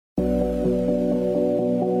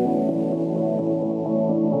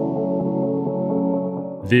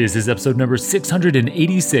This is episode number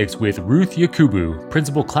 686 with Ruth Yakubu,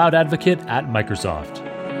 Principal Cloud Advocate at Microsoft.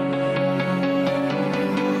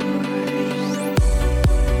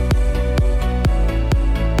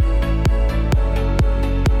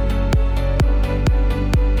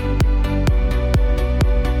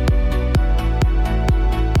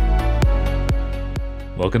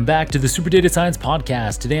 Welcome back to the Super Data Science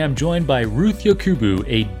Podcast. Today I'm joined by Ruth Yakubu,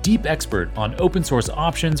 a deep expert on open source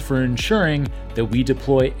options for ensuring that we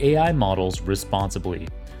deploy AI models responsibly.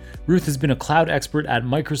 Ruth has been a cloud expert at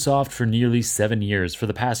Microsoft for nearly 7 years. For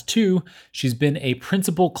the past 2, she's been a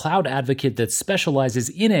principal cloud advocate that specializes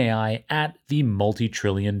in AI at the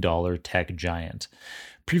multi-trillion-dollar tech giant.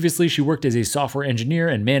 Previously, she worked as a software engineer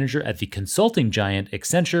and manager at the consulting giant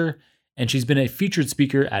Accenture, and she's been a featured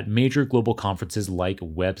speaker at major global conferences like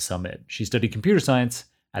Web Summit. She studied computer science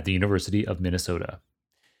at the University of Minnesota.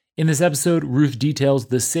 In this episode, Ruth details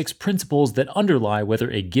the 6 principles that underlie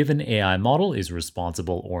whether a given AI model is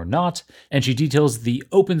responsible or not, and she details the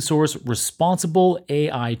open source responsible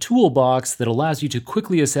AI toolbox that allows you to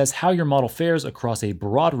quickly assess how your model fares across a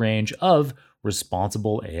broad range of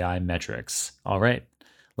responsible AI metrics. All right,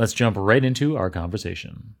 let's jump right into our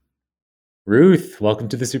conversation. Ruth, welcome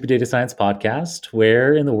to the Super Data Science Podcast.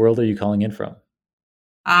 Where in the world are you calling in from?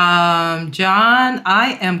 John,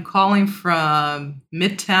 I am calling from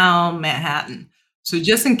Midtown Manhattan. So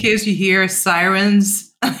just in case you hear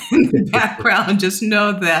sirens in the background, just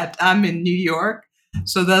know that I'm in New York.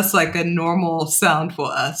 So that's like a normal sound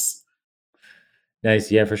for us.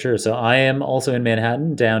 Nice. Yeah, for sure. So I am also in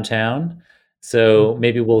Manhattan, downtown. So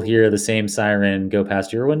maybe we'll hear the same siren go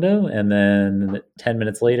past your window, and then 10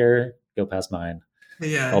 minutes later, go past mine.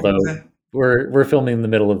 Yeah. Although we're filming in the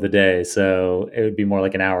middle of the day, so it would be more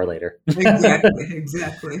like an hour later.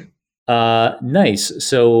 Exactly. Nice.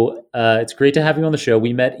 So it's great to have you on the show.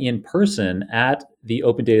 We met in person at the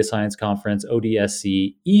Open Data Science Conference,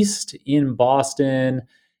 ODSC East in Boston,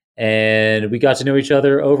 and we got to know each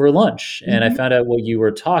other over lunch. And I found out what you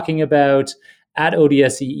were talking about at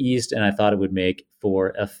ODSC East, and I thought it would make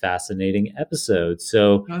for a fascinating episode.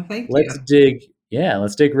 So let's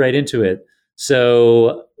dig right into it.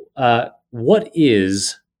 So what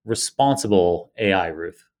is responsible AI,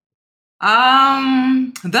 Ruth?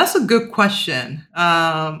 That's a good question.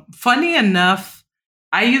 Funny enough,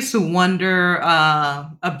 I used to wonder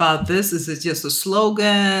about this. Is it just a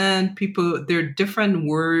slogan? There are different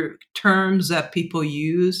terms that people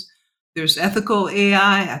use. There's ethical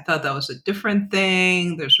AI. I thought that was a different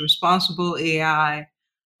thing. There's responsible AI.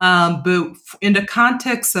 But in the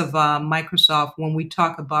context of Microsoft, when we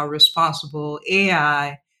talk about responsible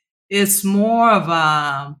AI, it's more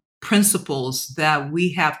of principles that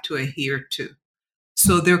we have to adhere to.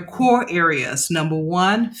 So they're core areas. Number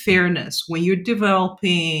one, fairness. When you're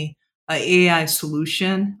developing an AI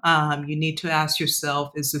solution, you need to ask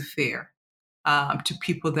yourself, is it fair to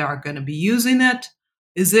people that are going to be using it?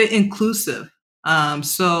 Is it inclusive?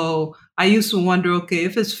 So I used to wonder, okay,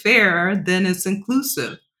 if it's fair, then it's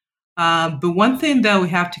inclusive. But one thing that we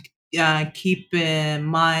have to keep in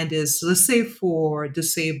mind is, let's say for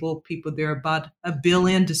disabled people, there are about 1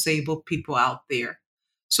 billion disabled people out there.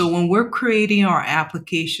 So when we're creating our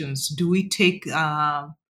applications, do we take that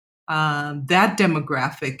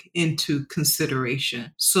demographic into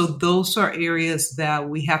consideration? So those are areas that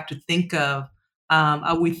we have to think of.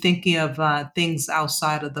 Are we thinking of things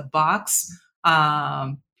outside of the box?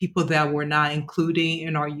 People that we're not including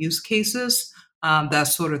in our use cases? That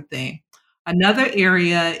sort of thing. Another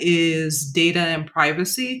area is data and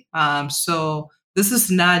privacy. So this is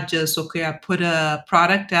not just, okay, I put a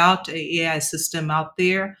product out, an AI system out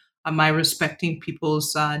there. Am I respecting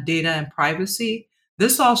people's data and privacy?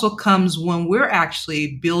 This also comes when we're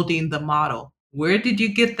actually building the model. Where did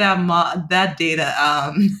you get that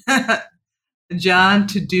data, John,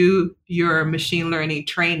 to do your machine learning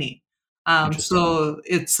training? So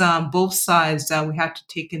it's both sides that we have to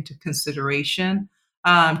take into consideration.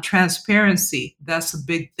 Transparency, that's a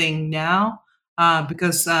big thing now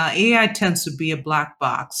because AI tends to be a black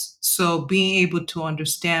box. So being able to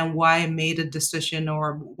understand why it made a decision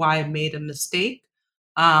or why it made a mistake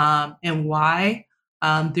and why.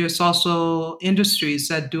 There's also industries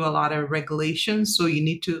that do a lot of regulations. So you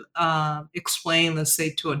need to explain, let's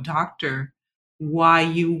say, to a doctor why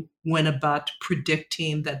you went about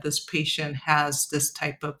predicting that this patient has this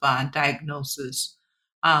type of diagnosis.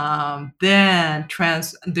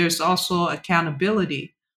 There's also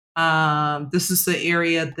accountability. This is the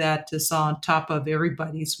area that is on top of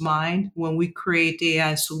everybody's mind. When we create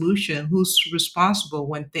AI solution, who's responsible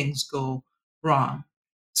when things go wrong?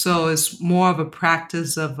 So it's more of a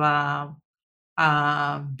practice of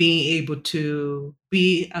being able to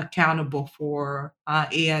be accountable for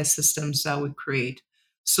AI systems that we create.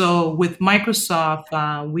 So with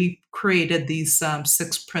Microsoft, we created these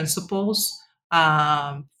 6 principles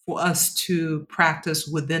for us to practice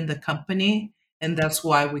within the company, and that's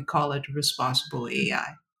why we call it responsible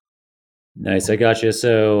AI. Nice, I got you.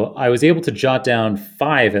 So I was able to jot down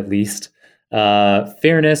five at least: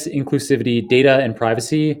 fairness, inclusivity, data and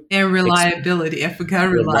privacy, And ex- reliability. I forgot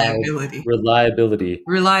reliability. reliability.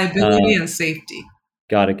 Reliability Uh, and safety.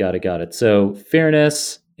 Got it, got it, got it. So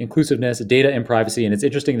fairness, inclusiveness, data and privacy. And it's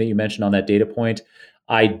interesting that you mentioned on that data point.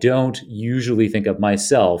 I don't usually think of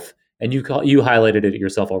myself, and you highlighted it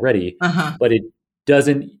yourself already, Uh-huh. but it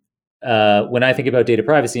doesn't. When I think about data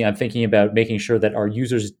privacy, I'm thinking about making sure that our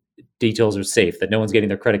users' details are safe, that no one's getting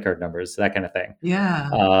their credit card numbers, that kind of thing. Yeah.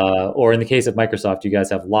 Or in the case of Microsoft, you guys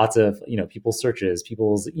have lots of people's searches,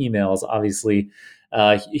 people's emails, obviously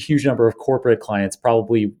a huge number of corporate clients,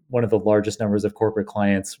 probably one of the largest numbers of corporate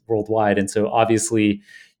clients worldwide. And so obviously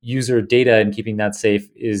user data and keeping that safe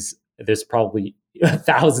is there's probably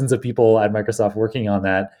thousands of people at Microsoft working on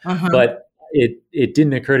that. Uh-huh. But it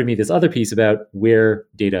didn't occur to me this other piece about where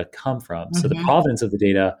data come from. So the Mhm. provenance of the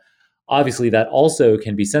data, obviously that also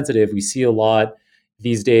can be sensitive. We see a lot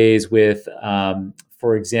these days with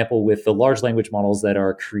for example, with the large language models that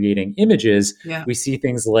are creating images, Yeah. we see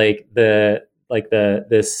things like the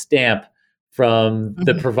stamp from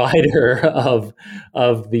the Mhm. provider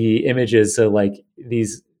of the images. So like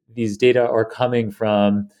these data are coming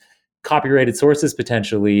from copyrighted sources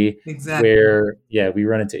potentially, Exactly. where we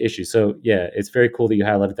run into issues. So it's very cool that you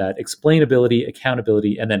highlighted that explainability,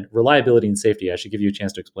 accountability, and then reliability and safety. I should give you a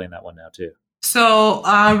chance to explain that one now too. So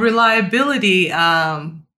reliability,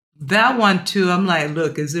 that one too, I'm like,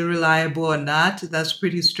 look, is it reliable or not? That's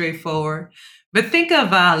pretty straightforward. But think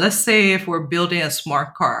of, let's say if we're building a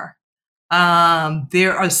smart car.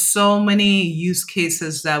 There are so many use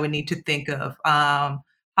cases that we need to think of.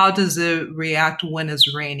 How does it react when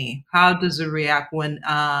it's rainy? How does it react when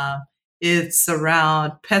it's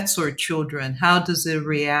around pets or children? How does it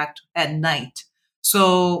react at night?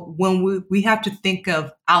 So when we have to think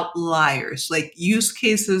of outliers, like use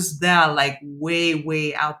cases that are like way,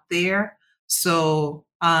 way out there. So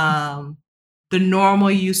the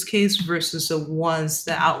normal use case versus the ones,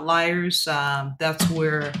 the outliers, that's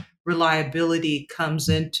where reliability comes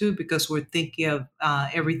into, because we're thinking of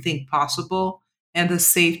everything possible and the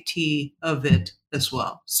safety of it as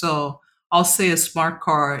well. So I'll say a smart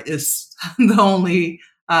car is the only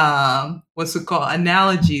what's it called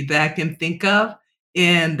analogy that I can think of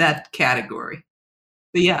in that category.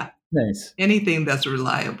 But yeah, Nice. anything that's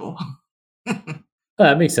reliable.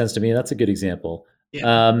 That makes sense to me. That's a good example.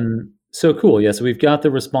 Yeah. So cool. Yeah. So we've got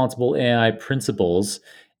the responsible AI principles.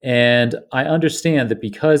 And I understand that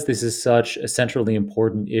because this is such a centrally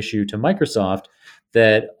important issue to Microsoft,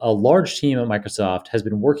 that a large team at Microsoft has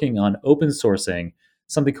been working on open sourcing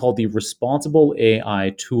something called the Responsible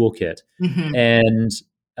AI Toolkit. Hmm. And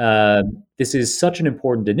uh, this is such an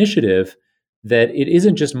important initiative that it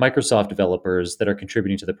isn't just Microsoft developers that are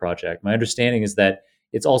contributing to the project. My understanding is that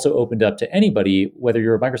it's also opened up to anybody, whether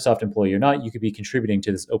you're a Microsoft employee or not, you could be contributing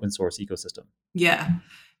to this open source ecosystem. Yeah,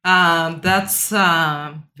 that's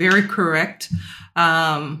very correct.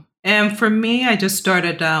 And for me, I just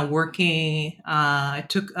started working. I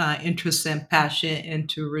took interest and passion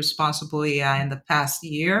into responsible AI in the past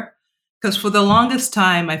year, because for the longest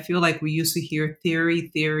time, I feel like we used to hear theory,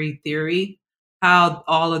 theory, theory, how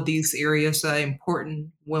all of these areas are important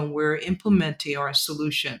when we're implementing our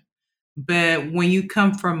solution. But when you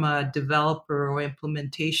come from a developer or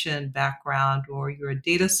implementation background, or you're a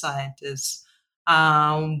data scientist,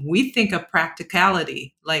 we think of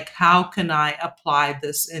practicality, like how can I apply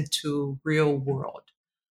this into real world?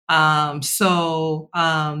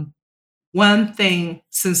 One thing,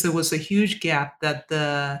 since there was a huge gap that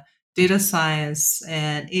the data science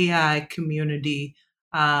and AI community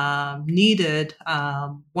needed,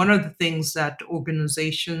 one of the things that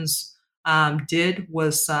organizations did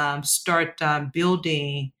was start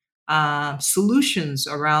building solutions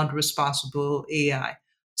around responsible AI.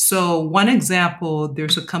 So, one example,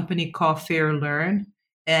 there's a company called Fair Learn,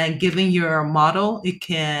 and giving your model, it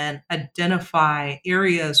can identify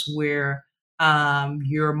areas where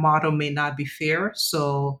your model may not be fair.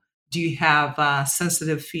 So, do you have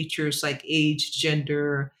sensitive features like age,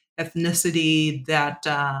 gender, ethnicity that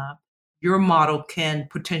your model can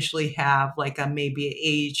potentially have, like a maybe an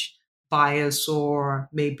age bias or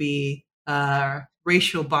maybe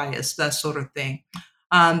racial bias, that sort of thing.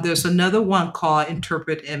 There's another one called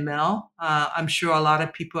Interpret ML. I'm sure a lot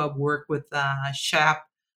of people have worked with SHAP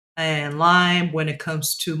and Lime when it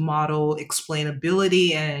comes to model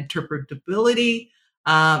explainability and interpretability.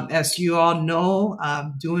 As you all know,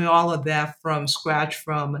 doing all of that from scratch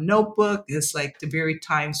from a notebook is like the very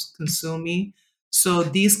time consuming. So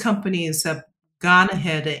these companies have gone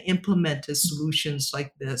ahead and implemented solutions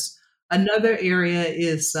like this. Another area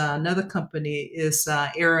is another company is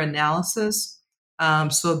error analysis.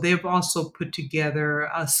 So they've also put together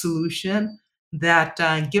a solution that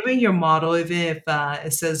given your model, even if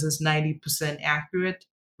it says it's 90% accurate,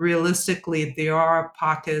 realistically, there are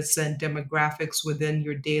pockets and demographics within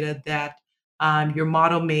your data that your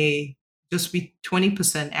model may just be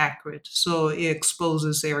 20% accurate. So it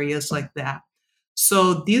exposes areas like that.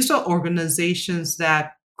 So these are organizations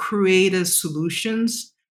that created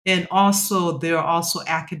solutions. And also, there are also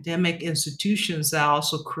academic institutions that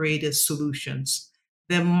also created solutions.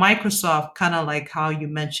 Then Microsoft, kind of like how you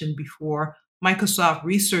mentioned before, Microsoft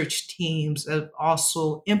research teams have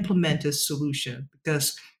also implemented solution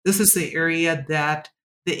because this is the area that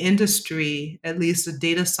the industry, at least the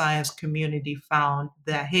data science community, found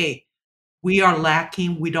that, hey, we are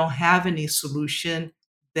lacking. We don't have any solution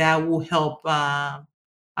that will help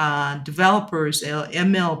developers,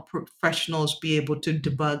 ML professionals, be able to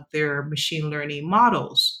debug their machine learning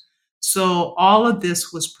models. So all of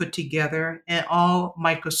this was put together, and all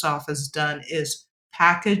Microsoft has done is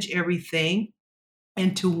package everything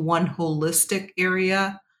into one holistic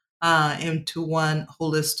area, into one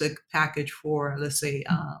holistic package for, let's say,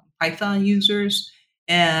 Python users.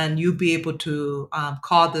 And you'll be able to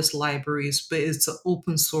call this libraries, but it's an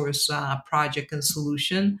open source project and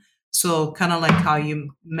solution. So, kind of like how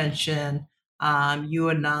you mentioned, you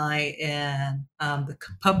and I and the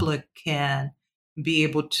public can be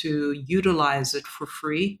able to utilize it for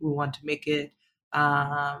free. We want to make it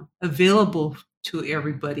available to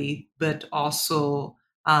everybody, but also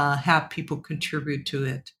have people contribute to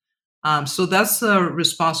it. So that's a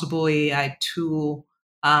responsible AI tool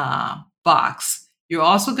box. You're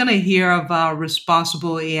also going to hear about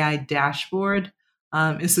responsible AI dashboard.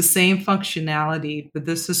 It's the same functionality, but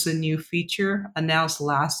this is a new feature announced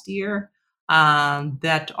last year.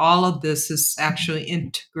 That all of this is actually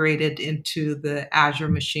integrated into the Azure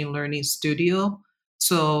Machine Learning Studio.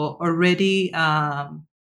 So already,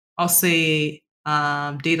 I'll say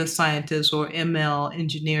data scientists or ML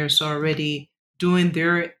engineers are already doing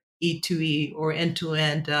their E2E or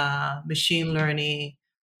end-to-end machine learning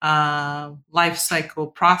life cycle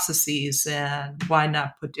processes, and why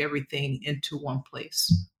not put everything into one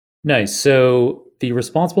place? Nice. So the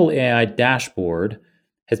responsible AI dashboard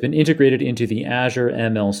has been integrated into the Azure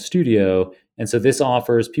ML Studio. And so this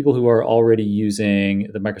offers people who are already using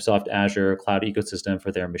the Microsoft Azure cloud ecosystem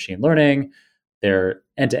for their machine learning, their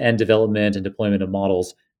end to end development and deployment of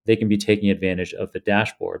models, they can be taking advantage of the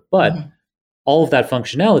dashboard. But Mhm. all of that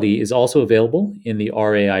functionality is also available in the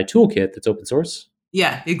RAI toolkit that's open source.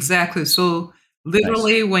 Yeah, exactly. So Nice.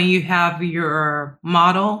 literally, when you have your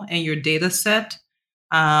model and your data set,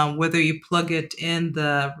 whether you plug it in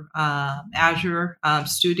the Azure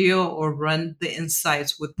Studio or run the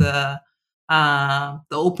insights with the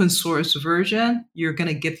open source version, you're going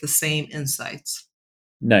to get the same insights.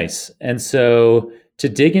 Nice. And so to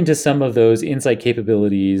dig into some of those insight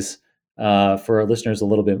capabilities for our listeners a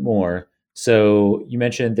little bit more, so you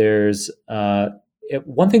mentioned there's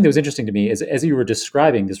one thing that was interesting to me is as you were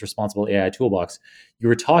describing this responsible AI toolbox, you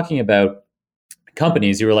were talking about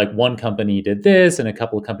companies. You were like, one company did this and a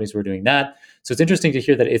couple of companies were doing that. So it's interesting to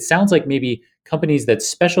hear that it sounds like maybe companies that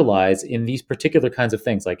specialize in these particular kinds of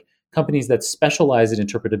things, like companies that specialize in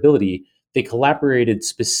interpretability, they collaborated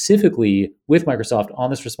specifically with Microsoft on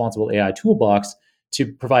this responsible AI toolbox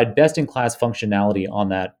to provide best in class functionality on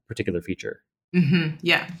that particular feature.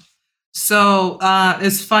 Yeah. So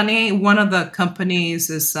it's funny. One of the companies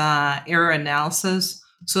is error analysis.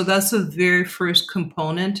 So that's the very first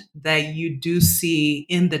component that you do see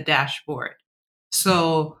in the dashboard.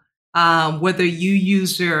 So whether you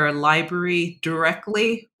use your library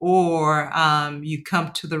directly or you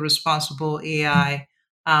come to the responsible AI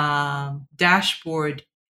dashboard,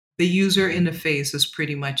 the user interface is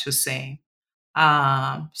pretty much the same.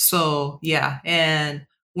 So yeah, and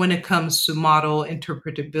when it comes to model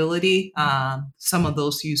interpretability, some of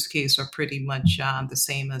those use cases are pretty much the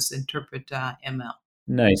same as interpret ML.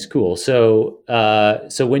 Nice, cool. So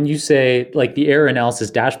when you say like the error analysis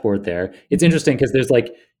dashboard there, it's Mhm. interesting because there's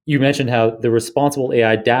like you mentioned how the responsible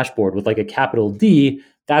AI dashboard with like a capital D,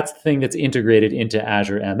 that's the thing that's integrated into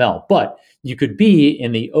Azure ML. But you could be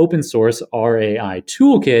in the open source RAI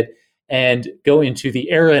toolkit and go into the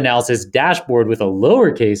error analysis dashboard with a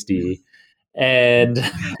lowercase d. And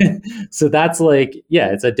so that's like,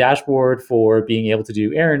 yeah, it's a dashboard for being able to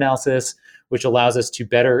do error analysis, which allows us to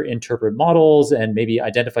better interpret models and maybe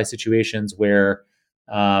identify situations where,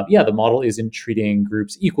 yeah, the model isn't treating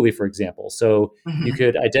groups equally, for example. So you Mhm,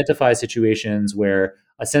 could identify situations where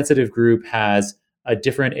a sensitive group has a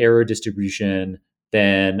different error distribution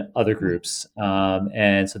than other mhm, groups.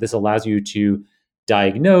 And so this allows you to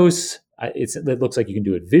diagnose. It looks like you can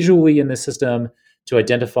do it visually in this system to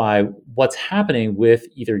identify what's happening with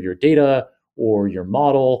either your data or your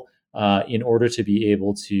model in order to be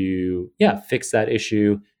able to, yeah, fix that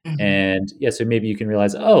issue. mhm, And yeah, so maybe you can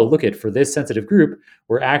realize, oh, look at for this sensitive group,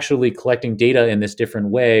 we're actually collecting data in this different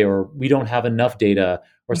way, or we don't have enough data,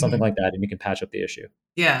 or something mhm. like that, and you can patch up the issue.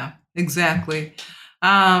 Yeah, exactly.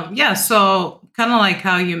 Yeah, so kind of like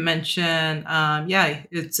how you mentioned, yeah,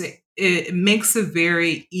 it makes it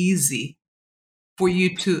very easy for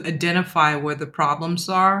you to identify where the problems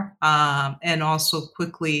are, and also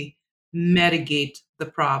quickly mitigate the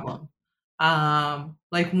problem.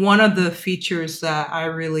 Like one of the features that I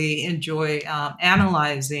really enjoy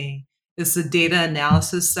analyzing is the data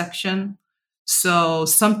analysis section. So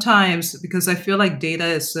sometimes, because I feel like data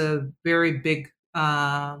is a very big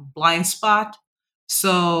blind spot.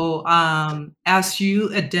 So as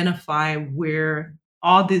you identify where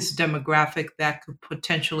all this demographic that could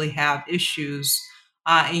potentially have issues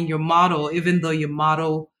in your model, even though your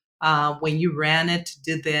model, when you ran it,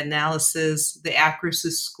 did the analysis, the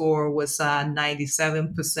accuracy score was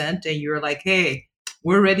 97%, and you're like, hey,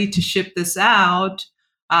 we're ready to ship this out.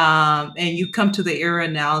 And you come to the error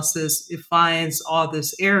analysis, it finds all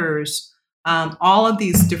these errors. All of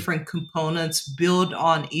these different components build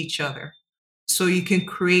on each other. So you can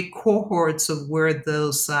create cohorts of where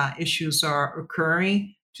those issues are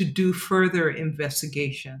occurring to do further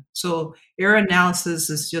investigation. So error analysis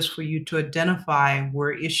is just for you to identify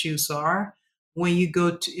where issues are. When you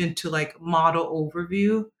go into like model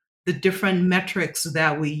overview, the different metrics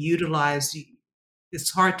that we utilize,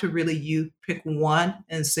 it's hard to really you pick one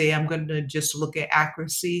and say I'm going to just look at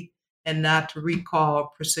accuracy and not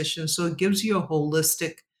recall precision. So it gives you a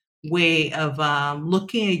holistic way of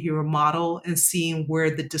looking at your model and seeing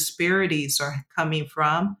where the disparities are coming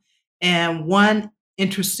from. And one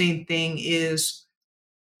interesting thing is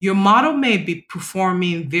your model may be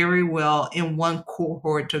performing very well in one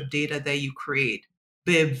cohort of data that you create,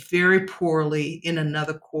 but very poorly in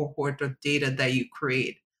another cohort of data that you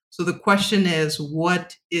create. So the question is,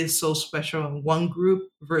 what is so special in one group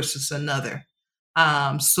versus another?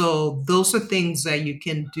 So those are things that you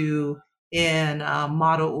can do in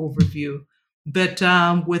model overview. But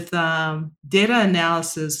with data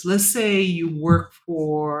analysis, let's say you work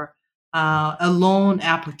for a loan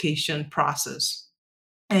application process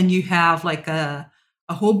and you have like a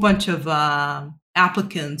whole bunch of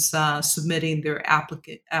applicants submitting their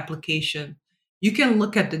application, you can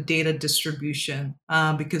look at the data distribution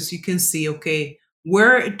because you can see, okay,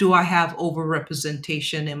 where do I have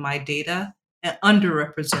overrepresentation in my data and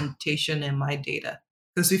underrepresentation in my data?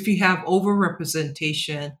 Because if you have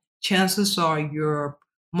overrepresentation, chances are your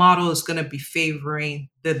model is going to be favoring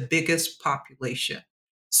the biggest population.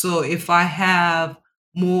 So if I have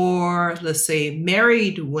more, let's say,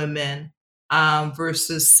 married women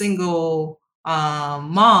versus single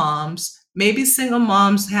moms. Maybe single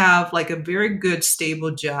moms have like a very good,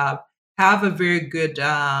 stable job, have a very good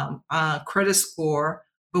credit score,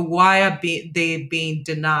 but why are they being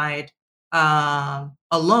denied a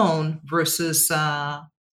loan versus a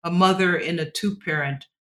mother in a two-parent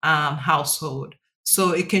household?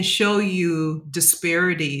 So it can show you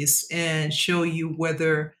disparities and show you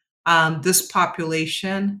whether this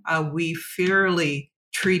population, are we fairly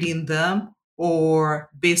treating them, or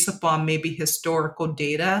based upon maybe historical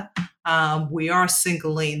data, we are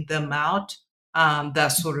singling them out, that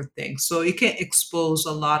sort of thing. So it can expose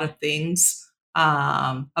a lot of things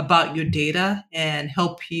about your data and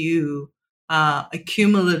help you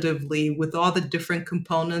accumulatively with all the different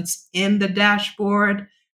components in the dashboard.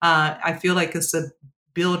 I feel like it's a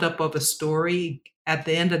buildup of a story at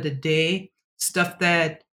the end of the day, stuff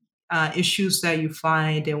that issues that you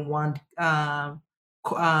find in one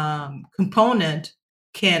component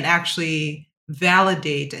can actually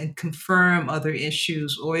validate and confirm other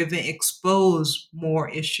issues or even expose more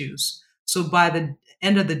issues. So by the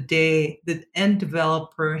end of the day, the end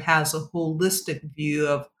developer has a holistic view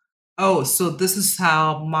of, oh, so this is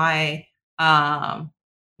how my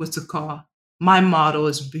what's it called? My model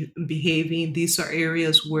is behaving. These are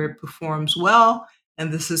areas where it performs well,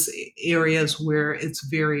 and this is areas where it's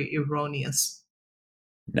very erroneous.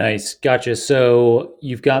 Nice. Gotcha. So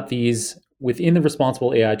you've got these within the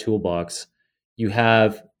responsible AI toolbox, you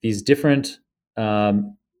have these different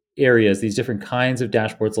um, areas, these different kinds of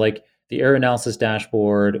dashboards, like the error analysis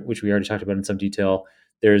dashboard, which we already talked about in some detail.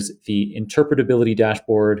 There's the interpretability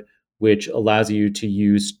dashboard, which allows you to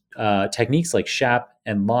use techniques like SHAP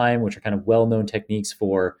and LIME, which are kind of well-known techniques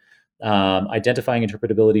for identifying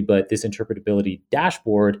interpretability. But this interpretability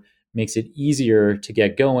dashboard makes it easier to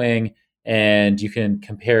get going, and you can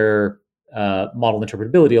compare model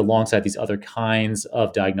interpretability alongside these other kinds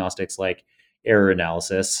of diagnostics like error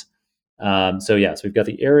analysis. So we've got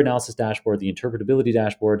the error analysis dashboard, the interpretability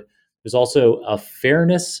dashboard. There's also a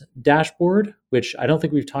fairness dashboard, which I don't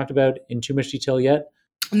think we've talked about in too much detail yet.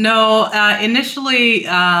 No, initially,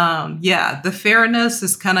 yeah, the fairness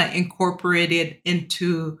is kind of incorporated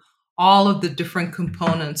into all of the different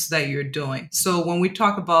components that you're doing. So when we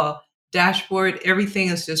talk about dashboard, everything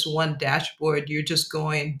is just one dashboard. You're just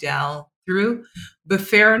going down through the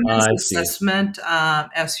fairness I see. assessment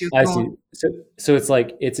as you're I see. going. So it's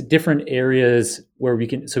like it's different areas where we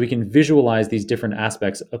can visualize these different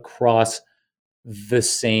aspects across the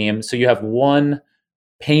same. So you have one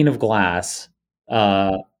pane of glass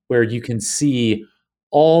uh, where you can see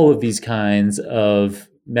all of these kinds of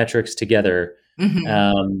metrics together.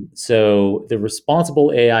 Mhm, So the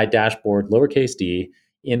responsible AI dashboard, lowercase d,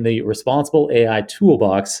 in the responsible AI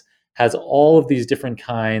toolbox has all of these different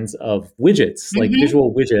kinds of widgets, like mhm,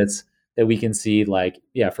 visual widgets that we can see, like,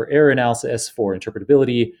 yeah, for error analysis, for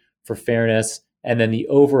interpretability, for fairness. And then the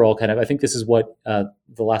overall kind of, I think this is what the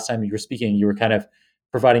last time you were speaking, you were kind of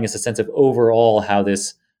providing us a sense of overall how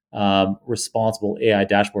this responsible AI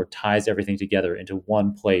dashboard ties everything together into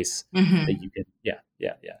one place that mhm. you can, yeah,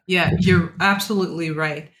 yeah, yeah. Yeah, you're absolutely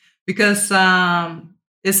right because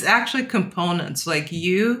it's actually components like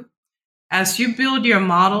you. As you build your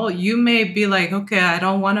model, you may be like, okay, I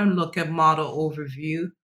don't want to look at model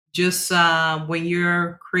overview. Just when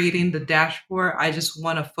you're creating the dashboard, I just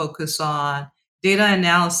want to focus on data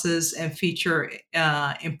analysis and feature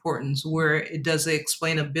importance where it does the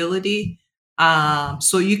explainability.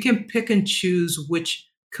 So you can pick and choose which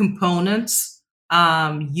components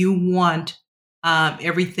you want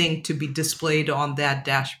everything to be displayed on that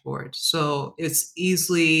dashboard. So it's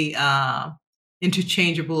easily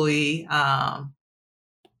interchangeably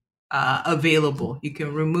available. You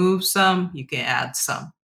can remove some, you can add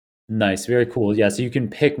some. Nice, very cool. Yeah, so you can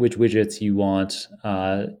pick which widgets you want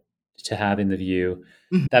to have in the view.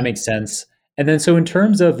 That Mhm. makes sense. And then, so in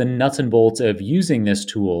terms of the nuts and bolts of using this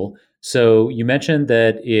tool, so you mentioned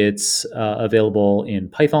that it's available in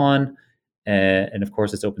Python, and of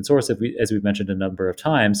course, it's open source, as we've mentioned a number of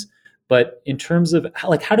times. But in terms of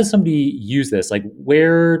how does somebody use this? Like,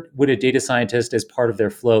 where would a data scientist, as part of their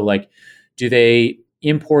flow, like, do they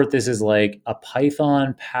import this as like a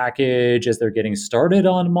Python package as they're getting started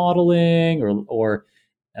on modeling, or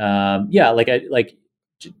yeah,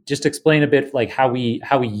 just explain a bit like how we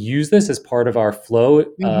use this as part of our flow as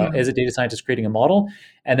Mhm. a data scientist creating a model,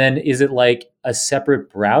 and then is it like a separate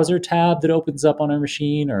browser tab that opens up on our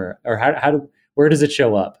machine, or how do where does it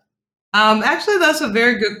show up? Actually, that's a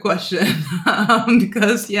very good question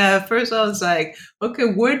because yeah, at first I was like, okay,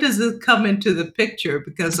 where does it come into the picture?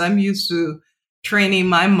 Because I'm used to training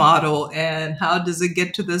my model, and how does it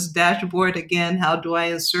get to this dashboard again? How do I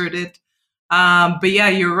insert it? But yeah,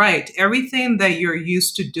 you're right. Everything that you're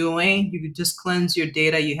used to doing, you could just cleanse your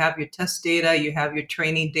data. You have your test data, you have your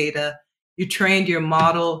training data, you trained your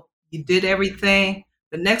model, you did everything.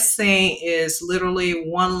 The next thing is literally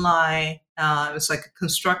one line. It's like a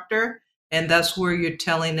constructor, and that's where you're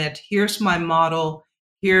telling it, here's my model,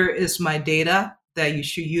 here is my data that you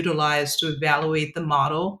should utilize to evaluate the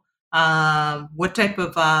model. What type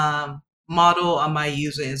of model am I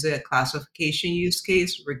using? Is it a classification use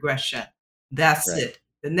case, regression? That's Right, it.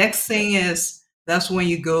 The next right. thing is that's when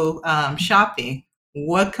you go shopping.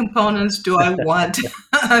 What components do I want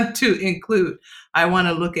to include? I want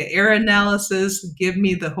to look at error analysis, give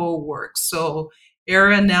me the whole works. So,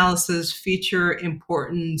 error analysis, feature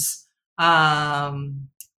importance, um,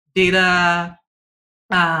 data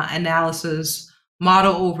analysis,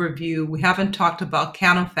 model overview. We haven't talked about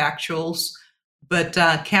counterfactuals, but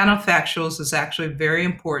counterfactuals is actually very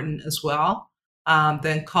important as well.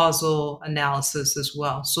 Then causal analysis as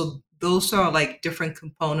well. So those are like different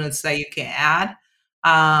components that you can add.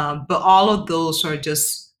 But all of those are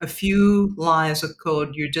just a few lines of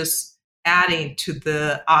code. You're just adding to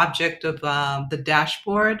the object of the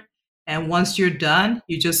dashboard. And once you're done,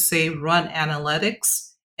 you just say run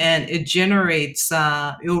analytics, and it generates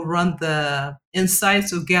it'll run the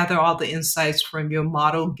insights, it'll gather all the insights from your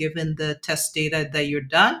model given the test data that you're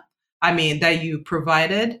done, I mean that you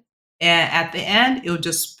provided, and at the end it'll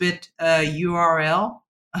just spit a url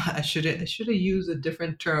I should have used a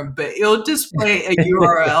different term, but it'll display a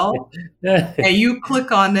URL and you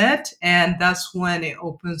click on it, and that's when it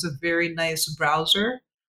opens a very nice browser.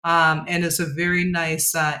 And it's a very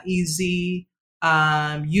nice, easy,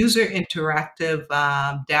 user interactive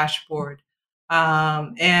dashboard.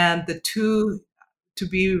 And the two, to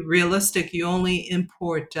be realistic, you only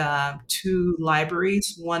import two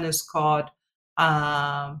libraries. One is called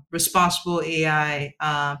Responsible AI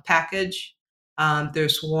Package.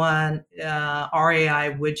 There's one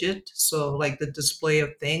RAI widget, so like the display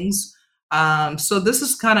of things. So this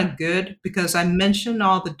is kind of good because I mentioned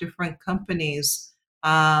all the different companies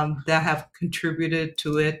that have contributed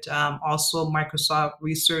to it. Also, Microsoft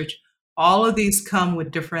Research. All of these come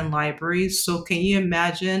with different libraries. So can you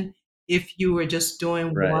imagine if you were just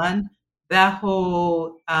doing Right. one? That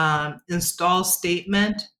whole install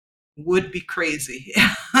statement would be crazy.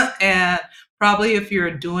 And probably if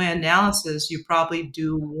you're doing analysis, you probably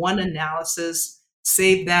do one analysis,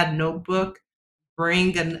 save that notebook,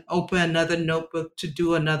 bring and open another notebook to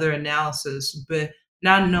do another analysis, but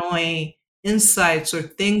not knowing insights or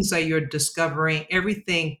things that you're discovering,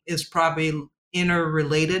 everything is probably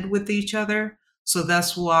interrelated with each other. So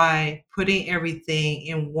that's why putting everything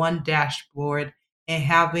in one dashboard and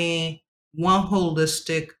having one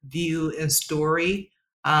holistic view and story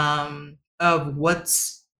of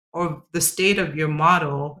what's or the state of your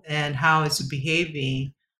model and how it's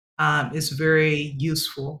behaving is very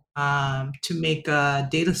useful to make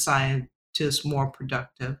data scientists more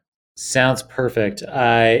productive. Sounds perfect.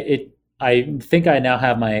 I think I now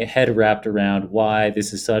have my head wrapped around why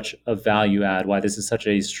this is such a value add, why this is such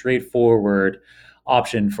a straightforward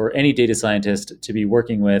option for any data scientist to be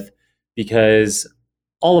working with, because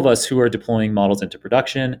all of us who are deploying models into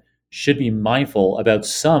production should be mindful about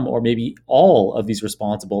some or maybe all of these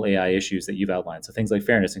responsible AI issues that you've outlined. So things like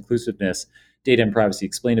fairness, inclusiveness, data and privacy,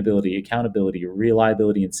 explainability, accountability,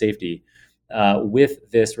 reliability, and safety.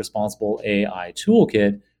 With this responsible AI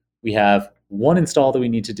toolkit, we have one install that we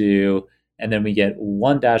need to do, and then we get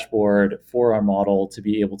one dashboard for our model to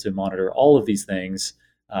be able to monitor all of these things,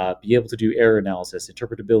 be able to do error analysis,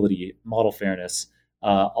 interpretability, model fairness,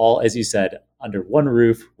 all, as you said, under one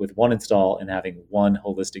roof with one install and having one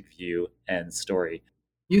holistic view and story.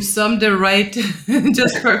 You summed it right,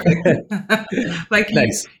 just perfect. Like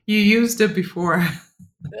Nice. you used it before.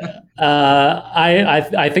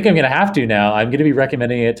 I think I'm going to have to now. I'm going to be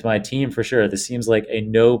recommending it to my team for sure. This seems like a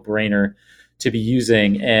no-brainer to be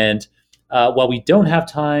using. And while we don't have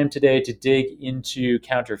time today to dig into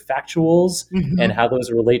counterfactuals and Mhm. how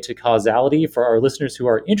those relate to causality, for our listeners who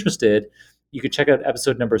are interested, you could check out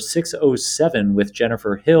episode number 607 with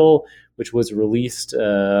Jennifer Hill, which was released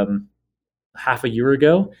half a year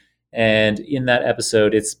ago. And in that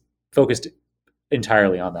episode, it's focused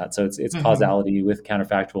entirely on that. So it's Mhm. causality with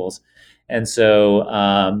counterfactuals. And so,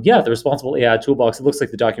 yeah, the Responsible AI Toolbox, it looks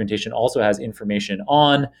like the documentation also has information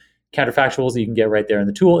on counterfactuals that you can get right there in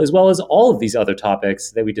the tool, as well as all of these other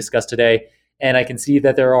topics that we discussed today. And I can see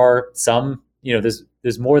that there are some,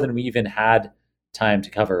 there's more than we even had time to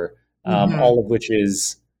cover, Mhm. all of which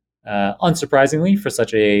is unsurprisingly for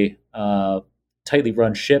such a tightly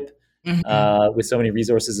run ship Mhm. with so many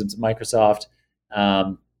resources of Microsoft.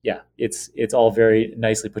 Yeah, it's all very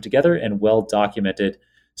nicely put together and well documented.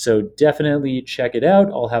 So definitely check it out.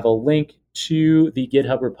 I'll have a link to the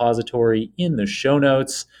GitHub repository in the show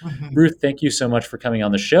notes. Mhm. Ruth, thank you so much for coming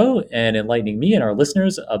on the show and enlightening me and our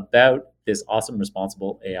listeners about this awesome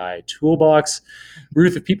responsible AI toolbox.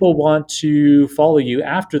 Ruth, if people want to follow you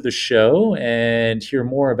after the show and hear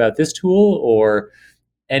more about this tool or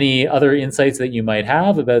any other insights that you might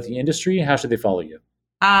have about the industry, how should they follow you?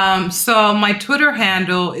 So my Twitter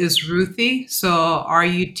handle is Ruthie. So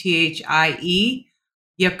Ruthie,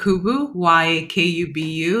 Yakubu,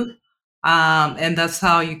 Yakubu. And that's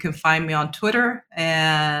how you can find me on Twitter.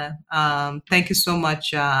 And thank you so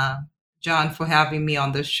much, John, for having me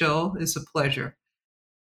on this show. It's a pleasure.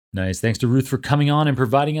 Nice. Thanks to Ruth for coming on and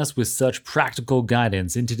providing us with such practical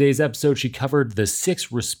guidance. In today's episode, she covered the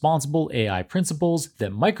 6 responsible AI principles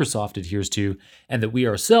that Microsoft adheres to and that we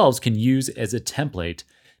ourselves can use as a template,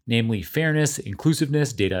 namely fairness,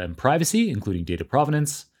 inclusiveness, data and privacy, including data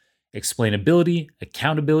provenance, explainability,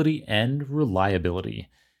 accountability, and reliability.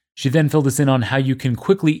 She then filled us in on how you can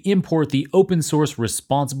quickly import the open source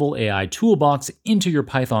responsible AI toolbox into your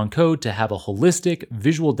Python code to have a holistic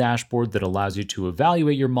visual dashboard that allows you to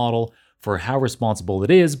evaluate your model for how responsible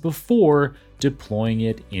it is before deploying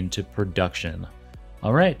it into production.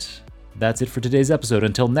 All right, that's it for today's episode.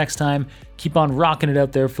 Until next time, keep on rocking it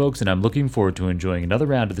out there, folks, and I'm looking forward to enjoying another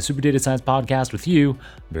round of the Super Data Science Podcast with you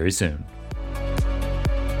very soon.